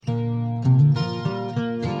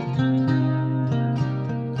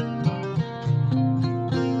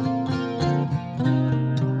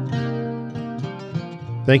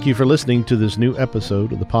Thank you for listening to this new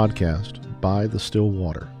episode of the podcast, By the Still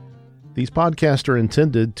Water. These podcasts are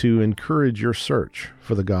intended to encourage your search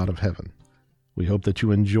for the God of heaven. We hope that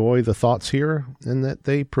you enjoy the thoughts here and that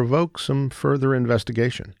they provoke some further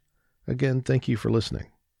investigation. Again, thank you for listening.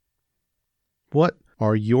 What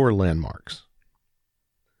are your landmarks?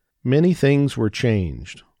 Many things were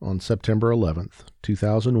changed on September 11th,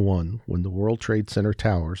 2001, when the World Trade Center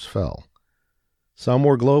towers fell. Some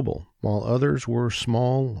were global, while others were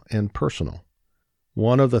small and personal.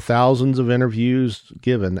 One of the thousands of interviews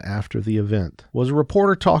given after the event was a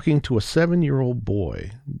reporter talking to a 7-year-old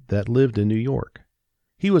boy that lived in New York.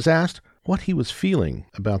 He was asked what he was feeling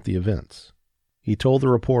about the events. He told the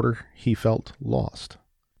reporter he felt lost.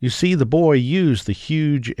 You see, the boy used the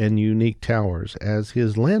huge and unique towers as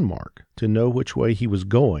his landmark to know which way he was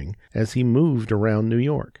going as he moved around New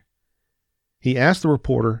York. He asked the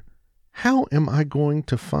reporter, "How am I going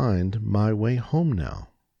to find my way home now?"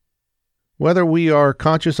 Whether we are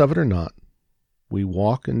conscious of it or not, we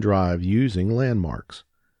walk and drive using landmarks.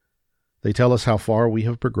 They tell us how far we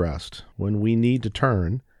have progressed, when we need to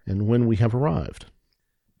turn, and when we have arrived.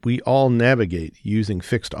 We all navigate using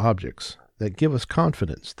fixed objects that give us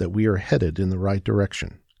confidence that we are headed in the right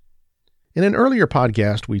direction. In an earlier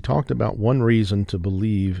podcast, we talked about one reason to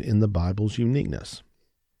believe in the Bible's uniqueness.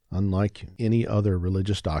 Unlike any other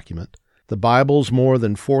religious document, the Bible's more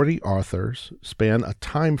than 40 authors span a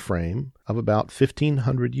time frame of about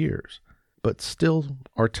 1,500 years, but still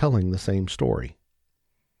are telling the same story.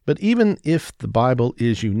 But even if the Bible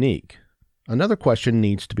is unique, another question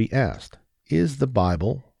needs to be asked. Is the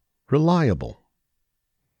Bible reliable?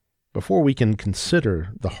 Before we can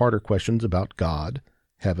consider the harder questions about God,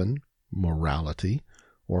 heaven, morality,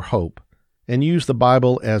 or hope, and use the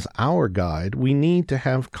Bible as our guide, we need to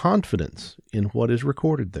have confidence in what is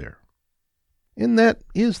recorded there. And that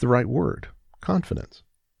is the right word, confidence.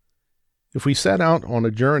 If we set out on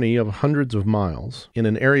a journey of hundreds of miles in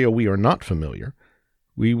an area we are not familiar,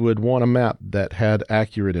 we would want a map that had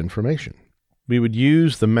accurate information. We would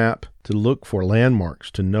use the map to look for landmarks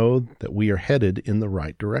to know that we are headed in the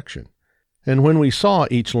right direction. And when we saw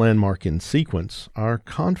each landmark in sequence, our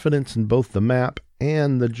confidence in both the map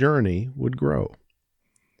and the journey would grow.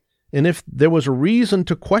 And if there was a reason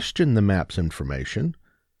to question the map's information,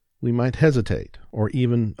 we might hesitate or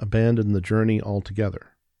even abandon the journey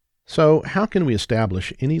altogether. So, how can we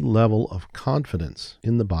establish any level of confidence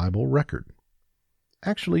in the Bible record?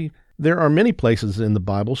 Actually, there are many places in the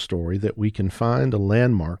Bible story that we can find a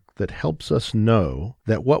landmark that helps us know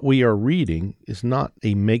that what we are reading is not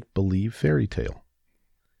a make-believe fairy tale.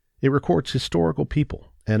 It records historical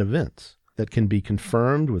people and events that can be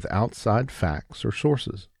confirmed with outside facts or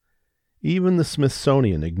sources. Even the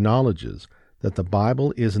Smithsonian acknowledges that the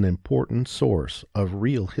Bible is an important source of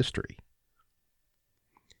real history.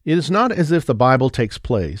 It is not as if the Bible takes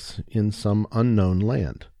place in some unknown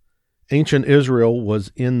land. Ancient Israel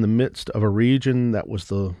was in the midst of a region that was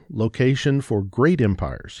the location for great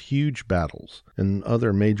empires, huge battles, and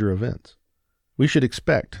other major events. We should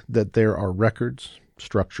expect that there are records,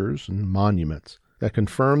 structures, and monuments that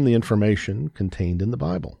confirm the information contained in the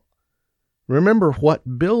Bible. Remember,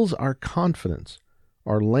 what builds our confidence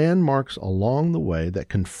are landmarks along the way that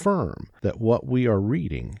confirm that what we are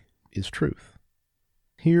reading is truth.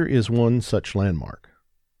 Here is one such landmark.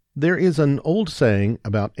 There is an old saying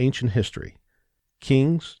about ancient history: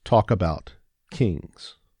 kings talk about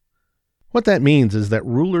kings. What that means is that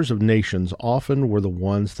rulers of nations often were the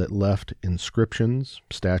ones that left inscriptions,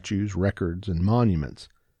 statues, records, and monuments.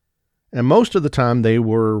 And most of the time they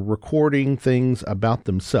were recording things about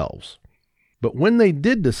themselves. But when they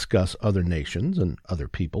did discuss other nations and other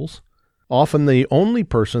peoples, often the only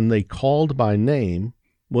person they called by name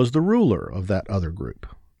was the ruler of that other group.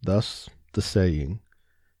 Thus, the saying,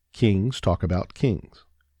 kings talk about kings.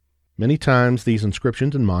 Many times these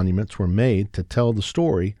inscriptions and monuments were made to tell the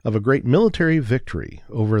story of a great military victory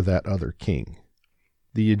over that other king.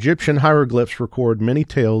 The Egyptian hieroglyphs record many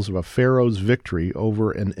tales of a pharaoh's victory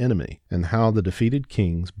over an enemy and how the defeated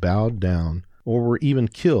kings bowed down or were even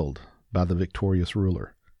killed by the victorious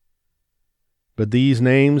ruler. But these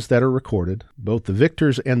names that are recorded, both the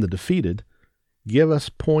victors and the defeated, give us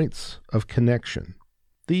points of connection.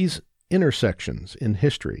 These intersections in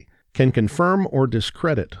history can confirm or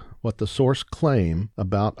discredit what the source claims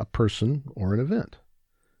about a person or an event.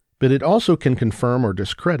 But it also can confirm or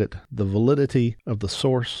discredit the validity of the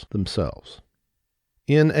source themselves.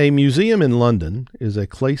 In a museum in London is a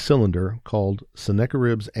clay cylinder called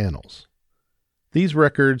Sennacherib's Annals. These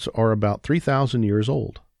records are about 3,000 years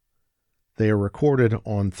old. They are recorded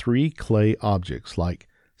on 3 clay objects like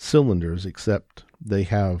cylinders, except they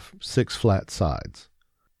have 6 flat sides.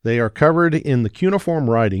 They are covered in the cuneiform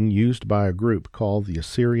writing used by a group called the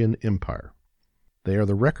Assyrian Empire. They are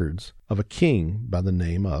the records of a king by the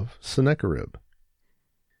name of Sennacherib.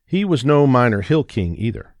 He was no minor hill king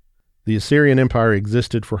either. The Assyrian Empire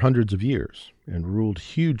existed for hundreds of years and ruled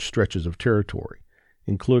huge stretches of territory,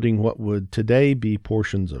 including what would today be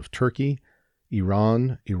portions of Turkey,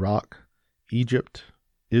 Iran, Iraq, Egypt,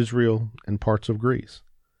 Israel, and parts of Greece.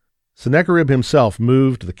 Sennacherib himself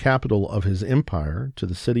moved the capital of his empire to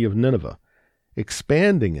the city of Nineveh,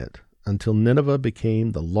 expanding it until Nineveh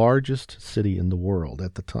became the largest city in the world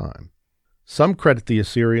at the time. Some credit the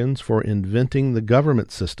Assyrians for inventing the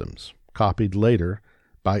government systems, copied later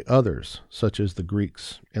by others, such as the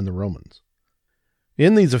Greeks and the Romans.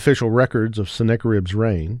 In these official records of Sennacherib's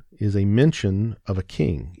reign is a mention of a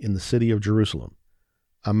king in the city of Jerusalem,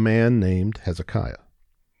 a man named Hezekiah.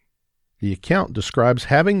 The account describes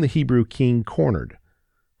having the Hebrew king cornered,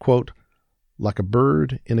 quote, like a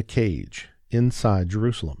bird in a cage inside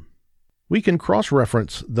Jerusalem. We can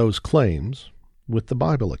cross-reference those claims with the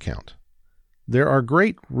Bible account. There are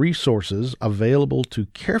great resources available to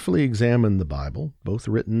carefully examine the Bible, both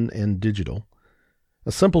written and digital.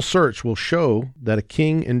 A simple search will show that a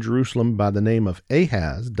king in Jerusalem by the name of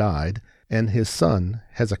Ahaz died, and his son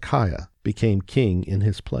Hezekiah became king in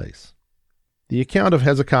his place. The account of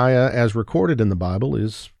Hezekiah as recorded in the Bible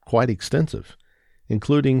is quite extensive,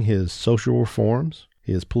 including his social reforms,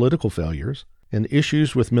 his political failures, and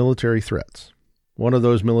issues with military threats. One of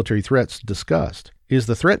those military threats discussed is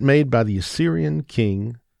the threat made by the Assyrian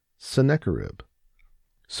king Sennacherib.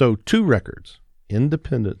 So two records,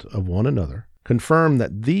 independent of one another, confirm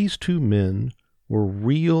that these two men were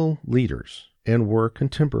real leaders and were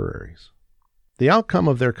contemporaries. The outcome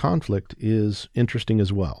of their conflict is interesting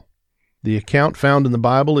as well. The account found in the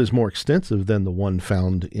Bible is more extensive than the one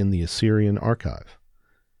found in the Assyrian archive.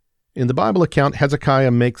 In the Bible account,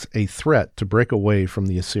 Hezekiah makes a threat to break away from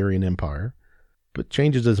the Assyrian Empire, but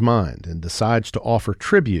changes his mind and decides to offer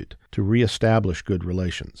tribute to reestablish good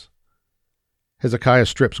relations. Hezekiah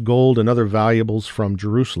strips gold and other valuables from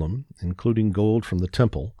Jerusalem, including gold from the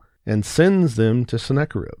temple, and sends them to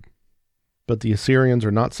Sennacherib. But the Assyrians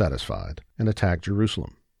are not satisfied and attack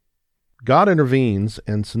Jerusalem. God intervenes,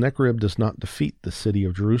 and Sennacherib does not defeat the city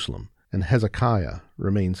of Jerusalem, and Hezekiah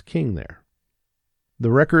remains king there.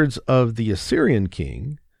 The records of the Assyrian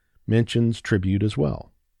king mentions tribute as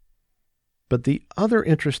well. But the other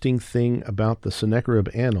interesting thing about the Sennacherib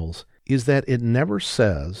annals is that it never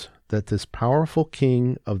says that this powerful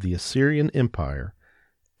king of the Assyrian Empire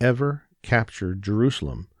ever captured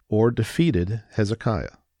Jerusalem or defeated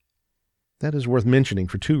Hezekiah. That is worth mentioning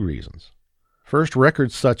for two reasons. First,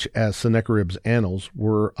 records such as Sennacherib's annals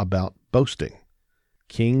were about boasting.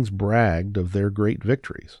 Kings bragged of their great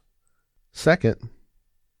victories. Second,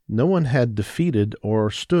 no one had defeated or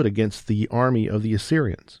stood against the army of the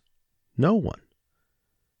Assyrians. No one.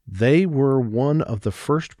 They were one of the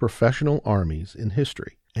first professional armies in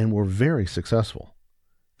history and were very successful.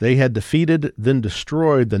 They had defeated, then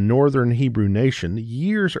destroyed the northern Hebrew nation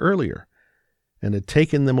years earlier and had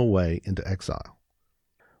taken them away into exile.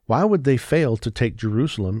 Why would they fail to take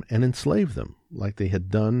Jerusalem and enslave them like they had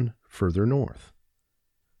done further north?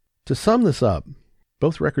 To sum this up,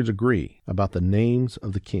 both records agree about the names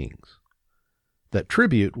of the kings, that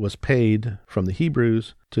tribute was paid from the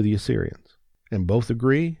Hebrews to the Assyrians, and both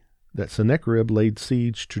agree that Sennacherib laid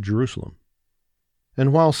siege to Jerusalem.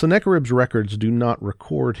 And while Sennacherib's records do not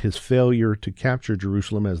record his failure to capture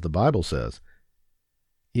Jerusalem as the Bible says,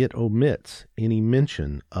 it omits any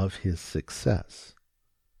mention of his success.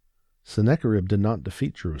 Sennacherib did not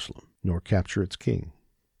defeat Jerusalem, nor capture its king.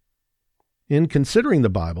 In considering the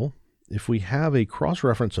Bible, if we have a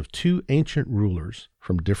cross-reference of two ancient rulers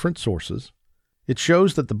from different sources, it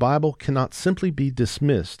shows that the Bible cannot simply be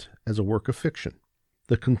dismissed as a work of fiction.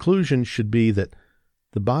 The conclusion should be that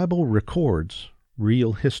the Bible records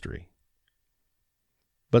real history.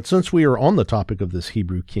 But since we are on the topic of this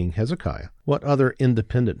Hebrew king Hezekiah, what other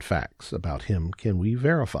independent facts about him can we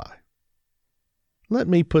verify? Let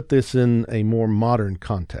me put this in a more modern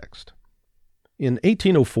context. In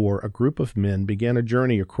 1804, a group of men began a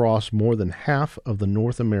journey across more than half of the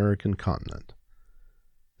North American continent.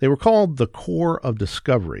 They were called the Corps of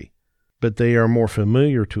Discovery, but they are more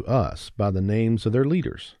familiar to us by the names of their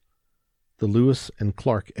leaders, the Lewis and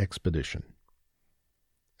Clark Expedition.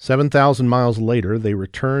 7,000 miles later, they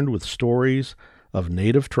returned with stories of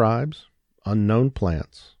native tribes, unknown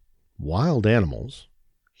plants, wild animals,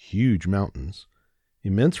 huge mountains,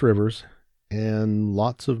 immense rivers, and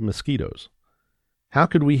lots of mosquitoes. How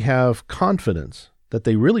could we have confidence that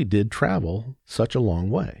they really did travel such a long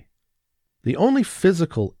way? The only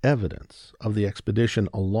physical evidence of the expedition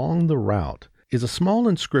along the route is a small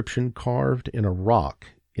inscription carved in a rock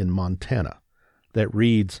in Montana that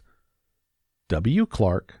reads, W.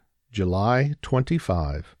 Clark, July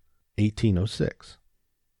 25, 1806.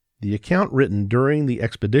 The account written during the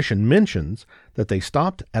expedition mentions that they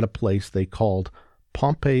stopped at a place they called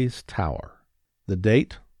Pompey's Tower. The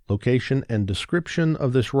date, location, and description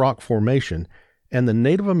of this rock formation and the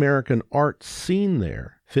Native American art seen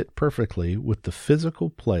there fit perfectly with the physical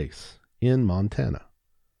place in Montana.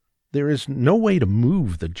 There is no way to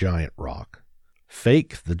move the giant rock,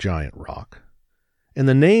 fake the giant rock, and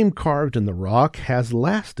the name carved in the rock has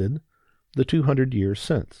lasted the 200 years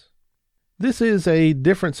since. This is a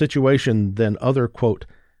different situation than other, quote,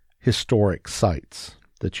 historic sites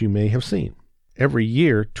that you may have seen. Every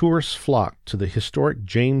year, tourists flock to the historic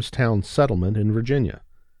Jamestown settlement in Virginia.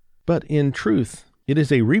 But in truth, it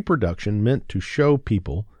is a reproduction meant to show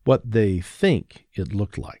people what they think it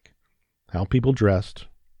looked like, how people dressed,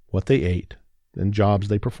 what they ate, and jobs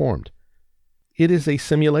they performed. It is a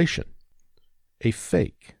simulation, a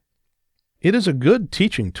fake. It is a good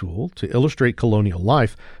teaching tool to illustrate colonial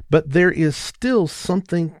life, but there is still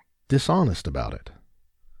something dishonest about it.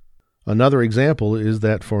 Another example is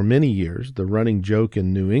that for many years, the running joke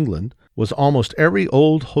in New England was almost every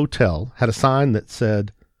old hotel had a sign that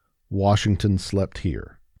said, Washington slept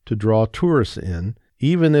here, to draw tourists in,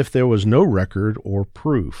 even if there was no record or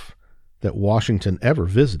proof that Washington ever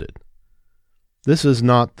visited. This is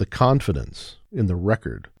not the confidence in the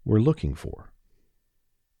record we're looking for.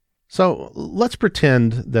 So let's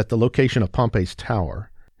pretend that the location of Pompey's Tower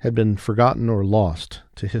had been forgotten or lost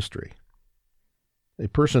to history. A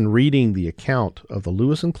person reading the account of the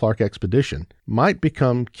Lewis and Clark expedition might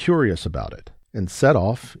become curious about it and set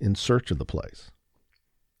off in search of the place.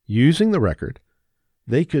 Using the record,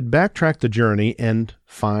 they could backtrack the journey and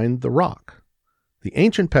find the rock, the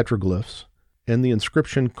ancient petroglyphs, and the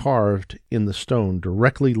inscription carved in the stone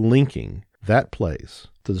directly linking that place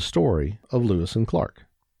to the story of Lewis and Clark.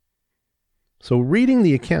 So reading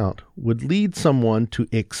the account would lead someone to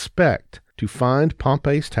expect to find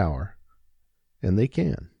Pompey's Tower, and they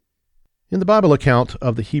can. In the Bible account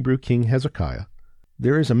of the Hebrew king Hezekiah,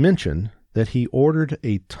 there is a mention that he ordered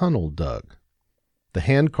a tunnel dug. The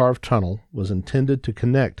hand-carved tunnel was intended to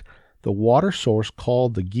connect the water source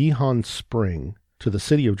called the Gihon Spring to the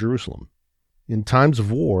city of Jerusalem. In times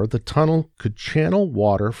of war, the tunnel could channel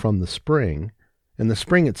water from the spring, and the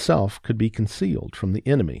spring itself could be concealed from the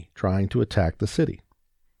enemy trying to attack the city.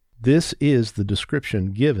 This is the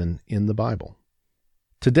description given in the Bible.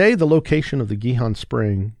 Today, the location of the Gihon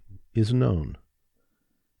Spring is known.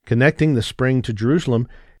 Connecting the spring to Jerusalem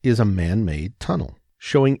is a man-made tunnel,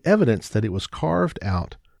 showing evidence that it was carved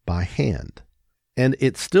out by hand, and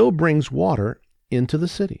it still brings water into the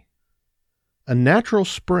city. A natural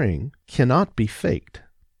spring cannot be faked.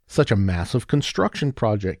 Such a massive construction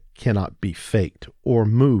project cannot be faked or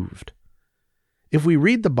moved. If we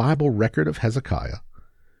read the Bible record of Hezekiah,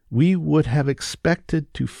 we would have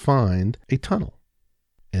expected to find a tunnel,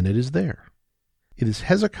 and it is there. It is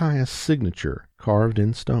Hezekiah's signature carved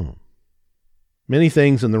in stone. Many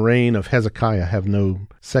things in the reign of Hezekiah have no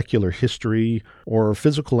secular history or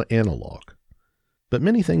physical analog, but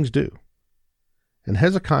many things do. And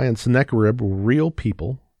Hezekiah and Sennacherib were real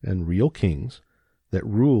people and real kings that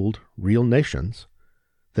ruled real nations,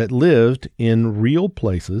 that lived in real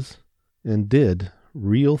places and did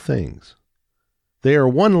real things. They are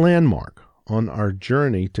one landmark on our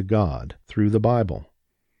journey to God through the Bible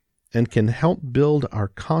and can help build our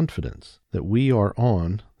confidence that we are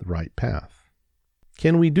on the right path.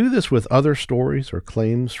 Can we do this with other stories or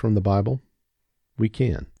claims from the Bible? We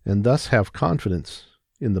can, and thus have confidence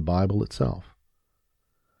in the Bible itself.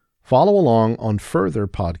 Follow along on further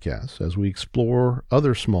podcasts as we explore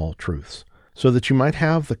other small truths so that you might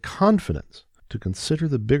have the confidence to consider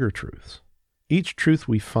the bigger truths. Each truth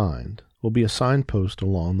we find will be a signpost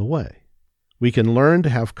along the way. We can learn to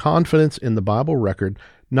have confidence in the Bible record,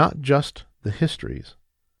 not just the histories,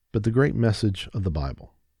 but the great message of the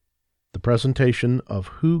Bible, the presentation of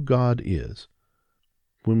who God is.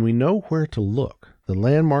 When we know where to look, the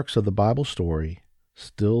landmarks of the Bible story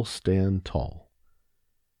still stand tall,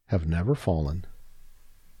 have never fallen,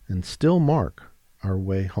 and still mark our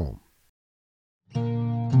way home.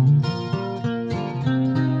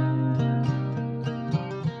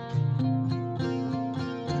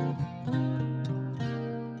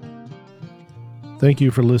 Thank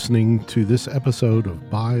you for listening to this episode of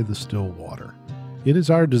By the Still Water. It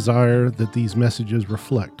is our desire that these messages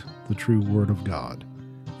reflect the true Word of God.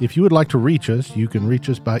 If you would like to reach us, you can reach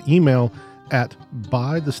us by email at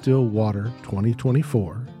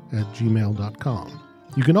bythestillwater2024 stillwater@gmail.com.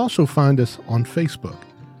 You can also find us on Facebook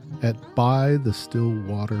at By the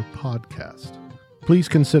Stillwater Podcast. Please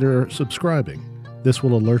consider subscribing. This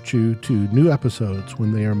will alert you to new episodes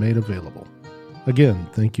when they are made available. Again,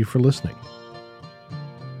 thank you for listening.